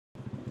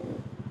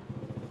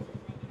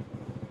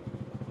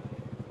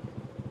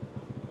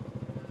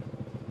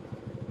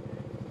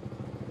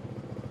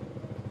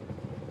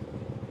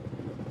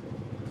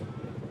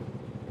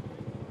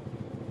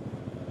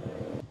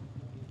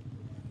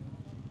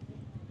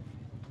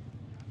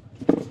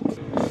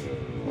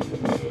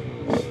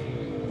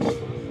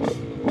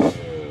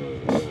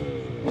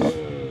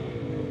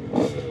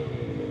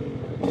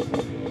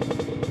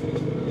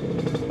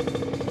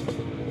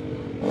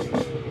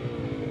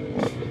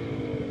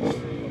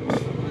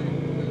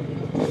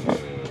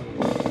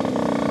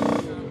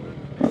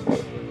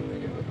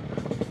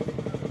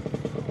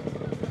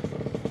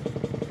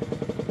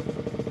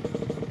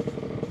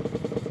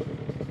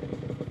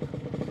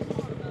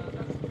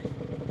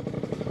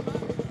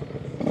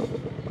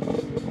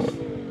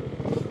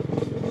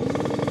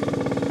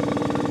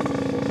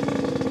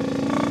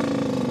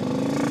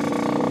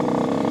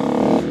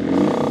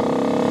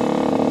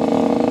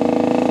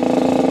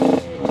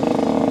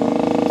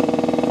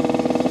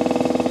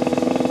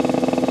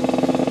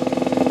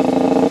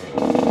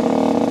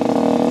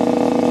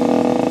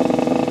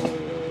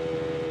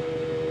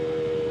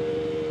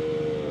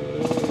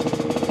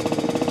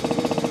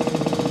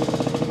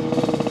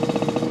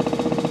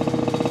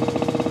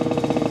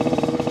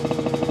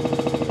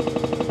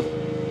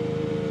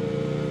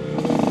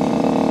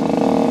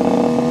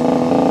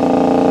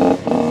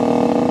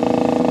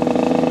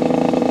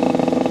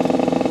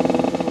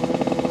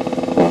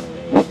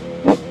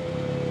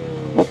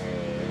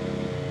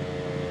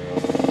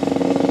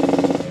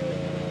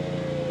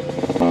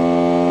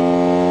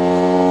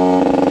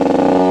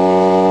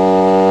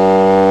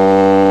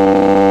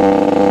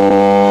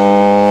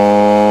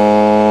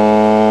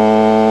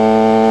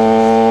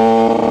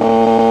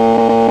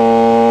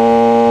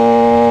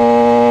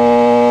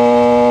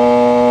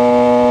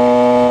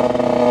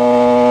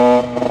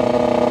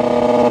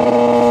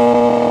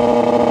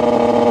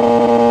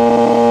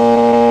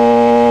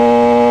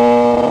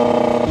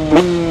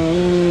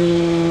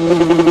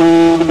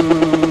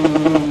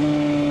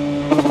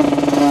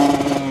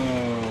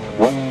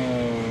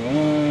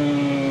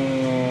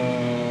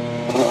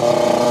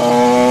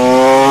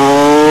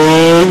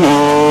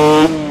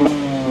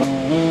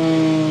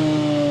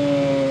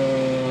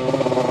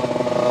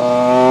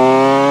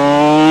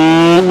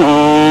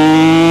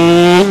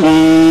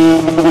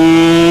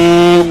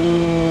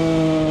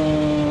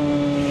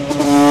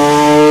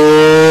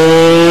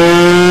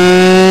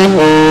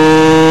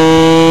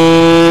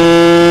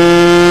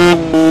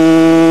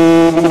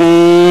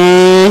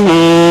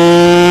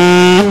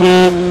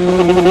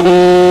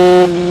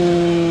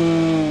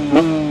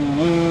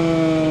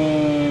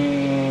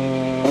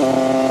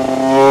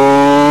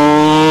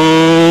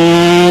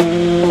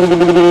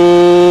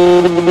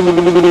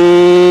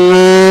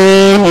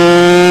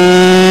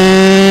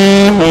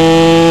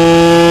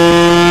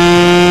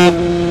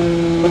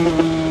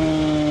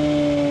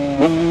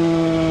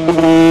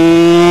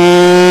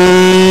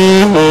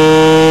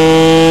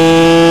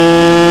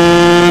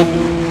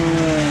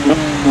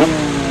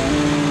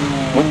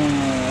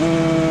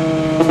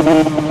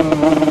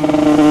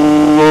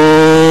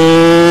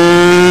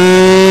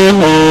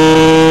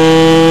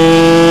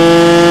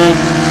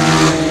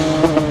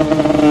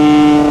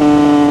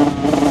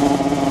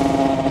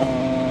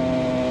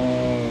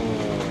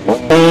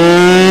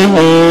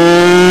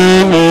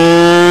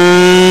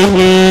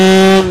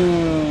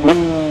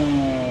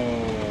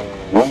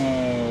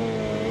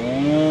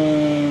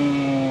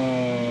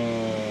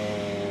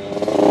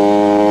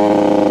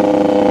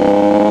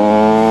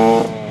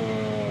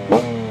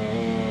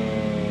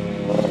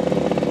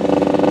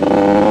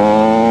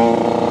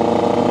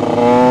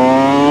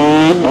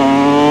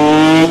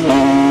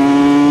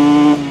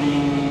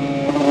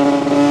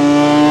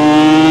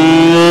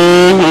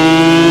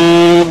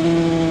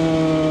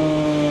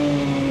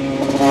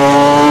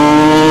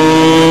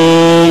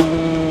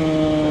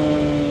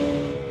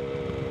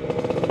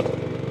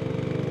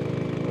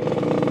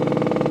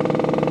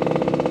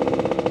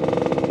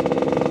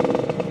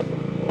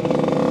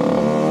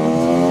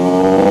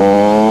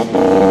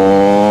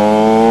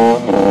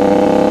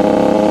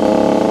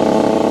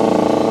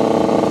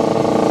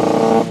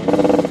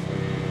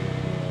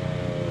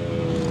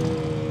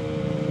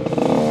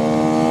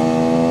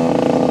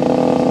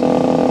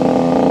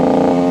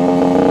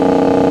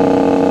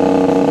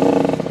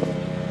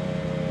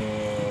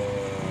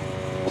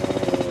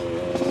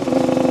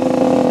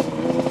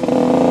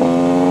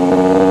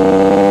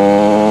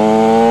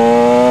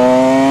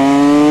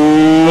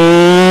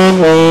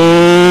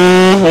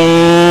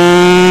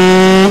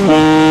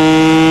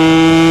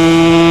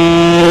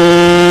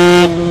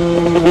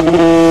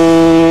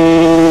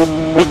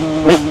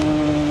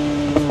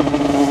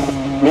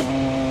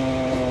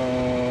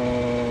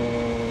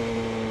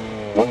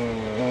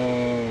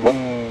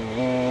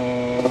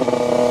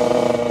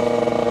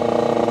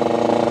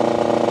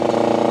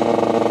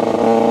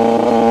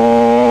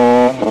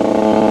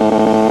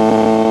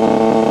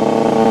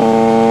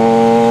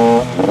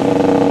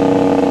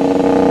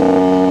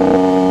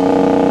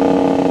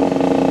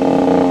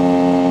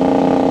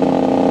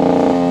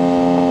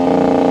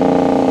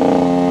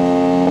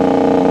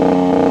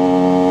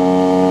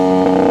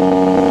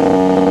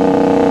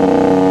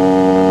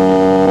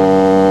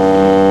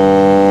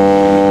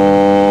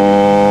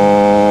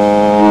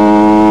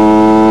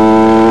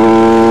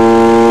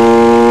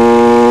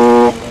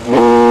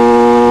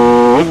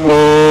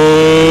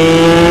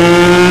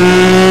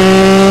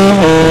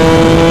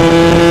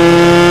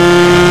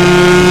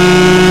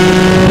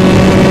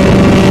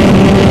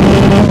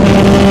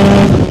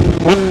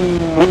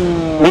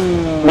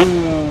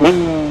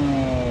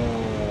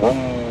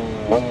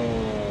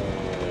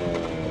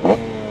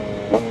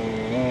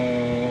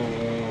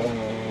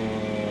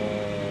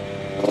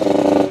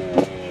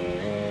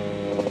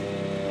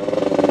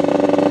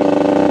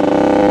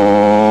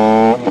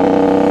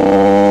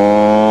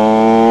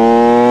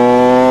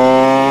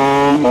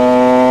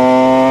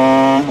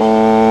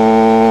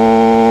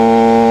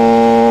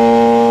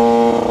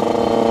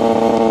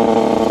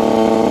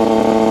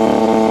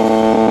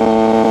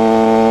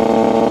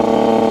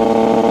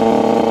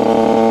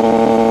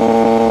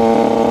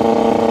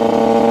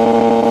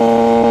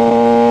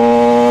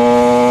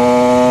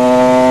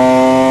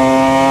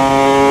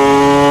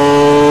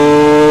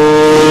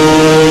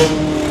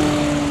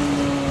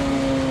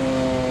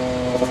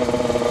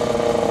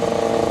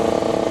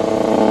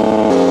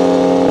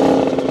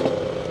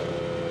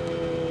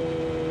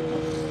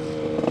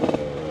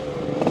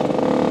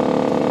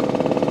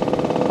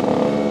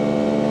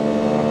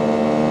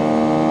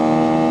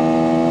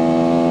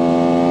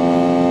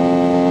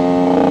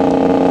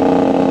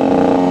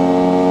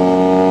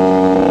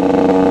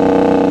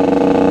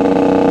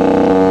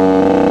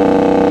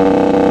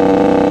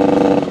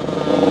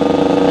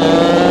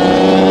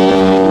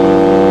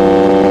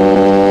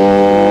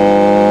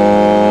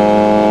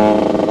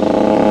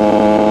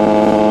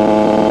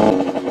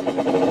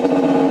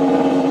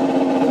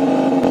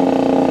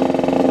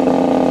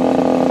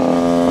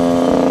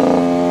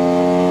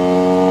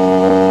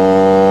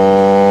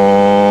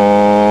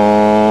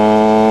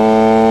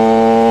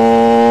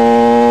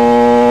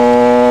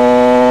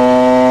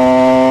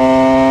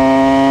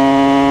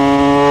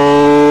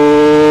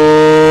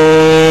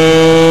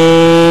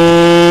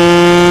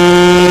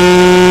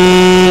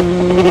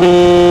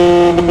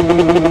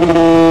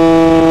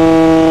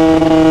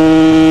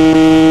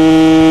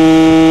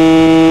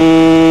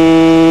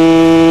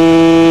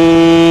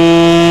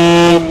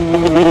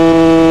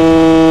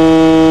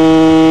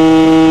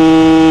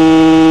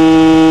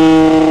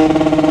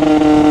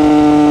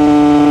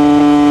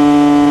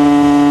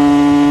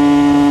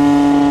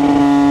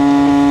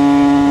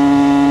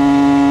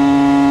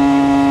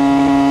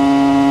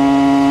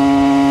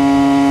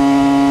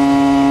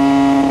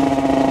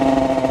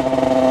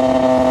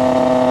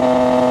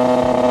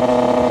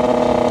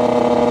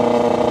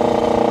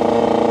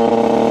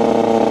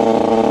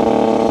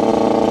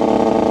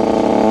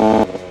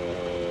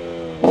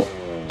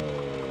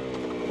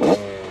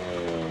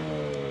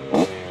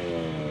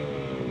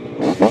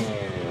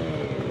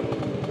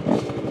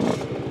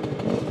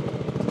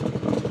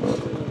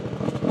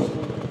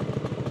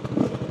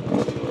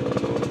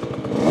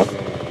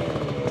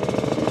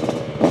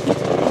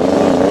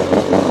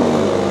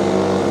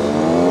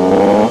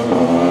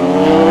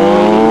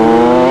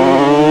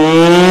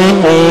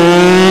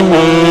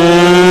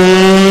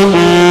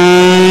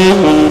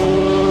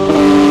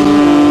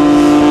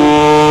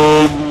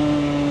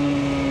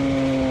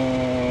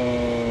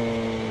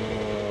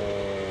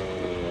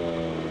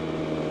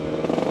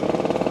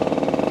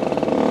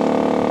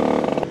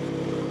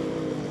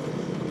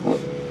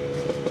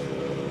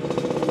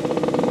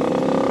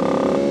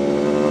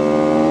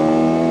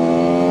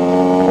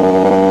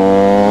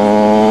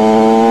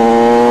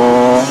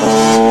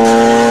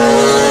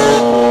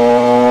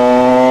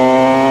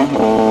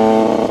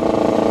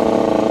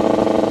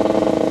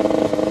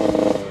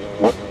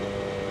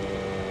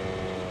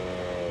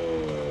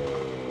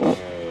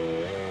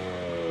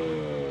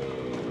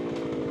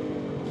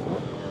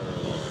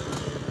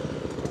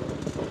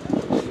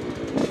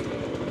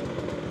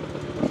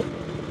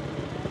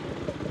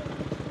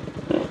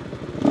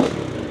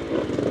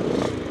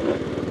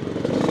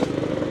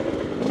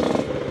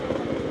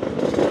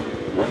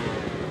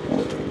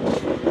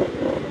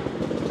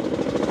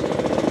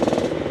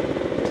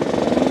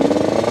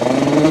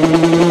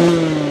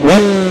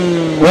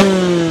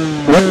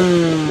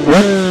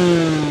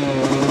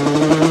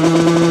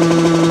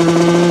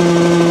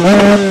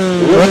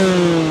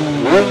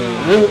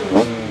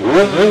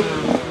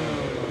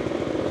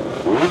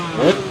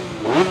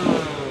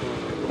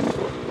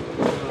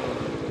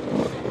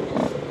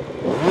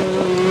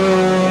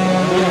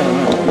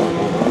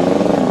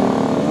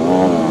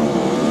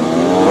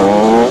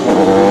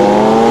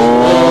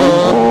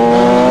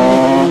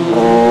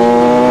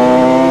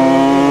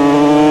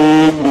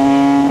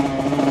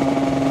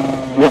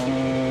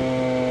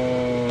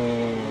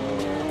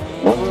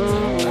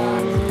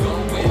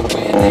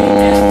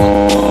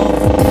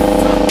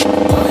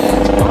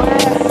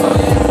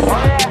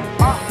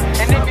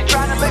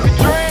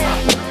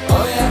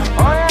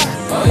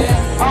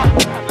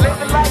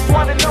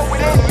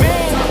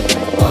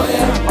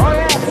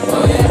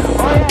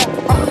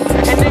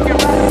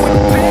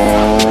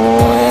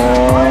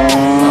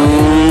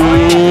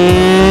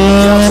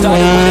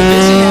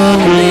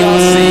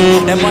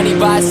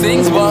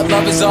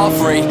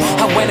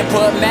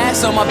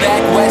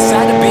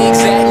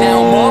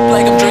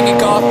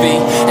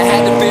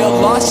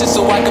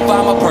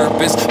find my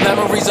purpose.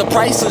 Memories are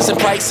priceless and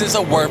prices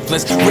are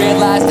worthless.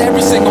 Realized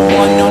every single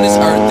one on this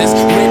earth is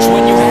rich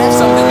when you have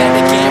something that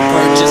they can't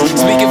purchase.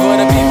 Speaking for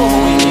the people who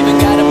ain't even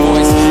got a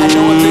voice. I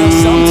know it feels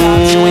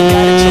sometimes you ain't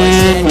got a choice.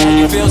 Yeah, now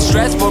you feel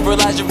stressed, but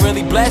realize you're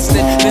really blessed.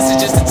 And this is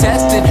just a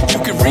test and you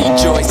can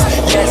rejoice.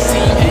 Yes,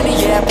 team Henny,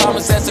 yeah, I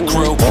promise that's a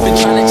crew. Been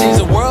trying to change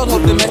the world,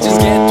 hope the message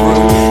get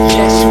through.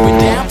 Yes, you were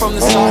down from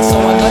the start, so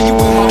I love you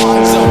with my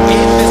heart. So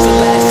if it's the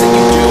last thing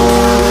you do,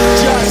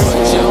 just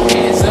put your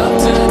hands up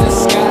to the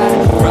sky.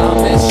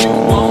 Promise you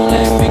won't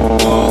let me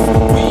go.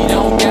 We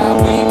don't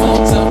got, we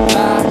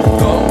multiply.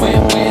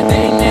 Going where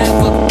they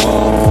never go.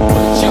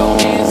 Put your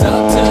hands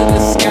up to the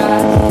sky.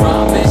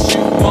 Promise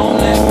you won't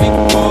let me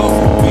go.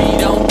 We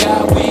don't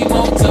got, we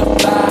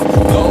multiply.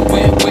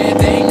 Going where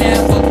they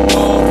never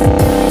go.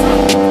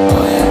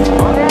 Oh yeah,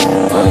 oh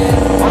yeah, oh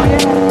yeah, oh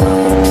yeah.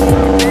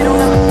 They don't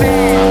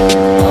understand.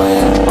 Oh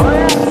yeah, oh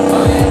yeah,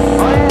 oh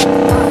yeah, oh yeah.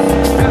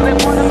 'Cause they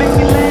wanna make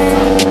me laugh.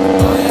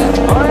 Oh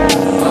yeah, oh yeah,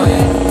 oh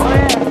yeah, oh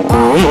yeah.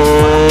 Oh yeah,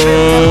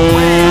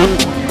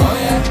 oh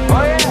yeah,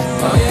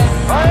 oh yeah,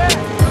 oh yeah.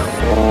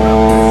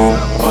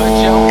 Put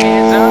your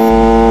hands up.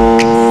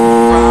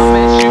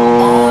 Promise you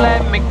won't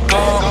let me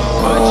go.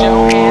 Put your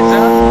hands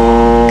up.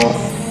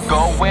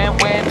 Going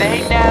where they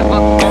never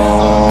go.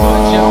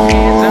 Put your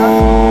hands up.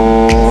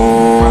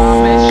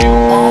 Promise you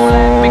won't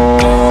let me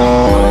go.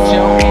 Put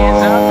your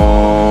hands up.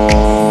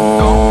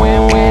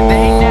 Going where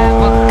they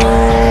never go.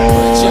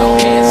 Put your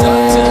hands up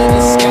to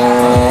the sky.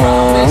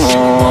 Promise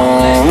you won't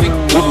let me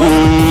go. We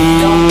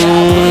don't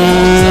got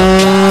wings to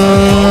fly.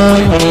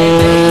 Going where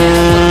they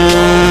never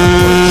go.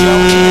 Put your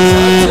hands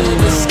up to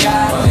the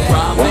sky.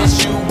 Promise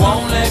you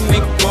won't let me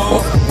go.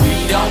 We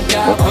don't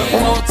got, we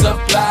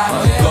multiply.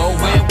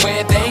 Going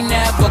where they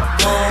never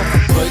go.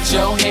 Put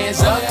your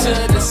hands up to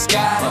the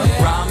sky.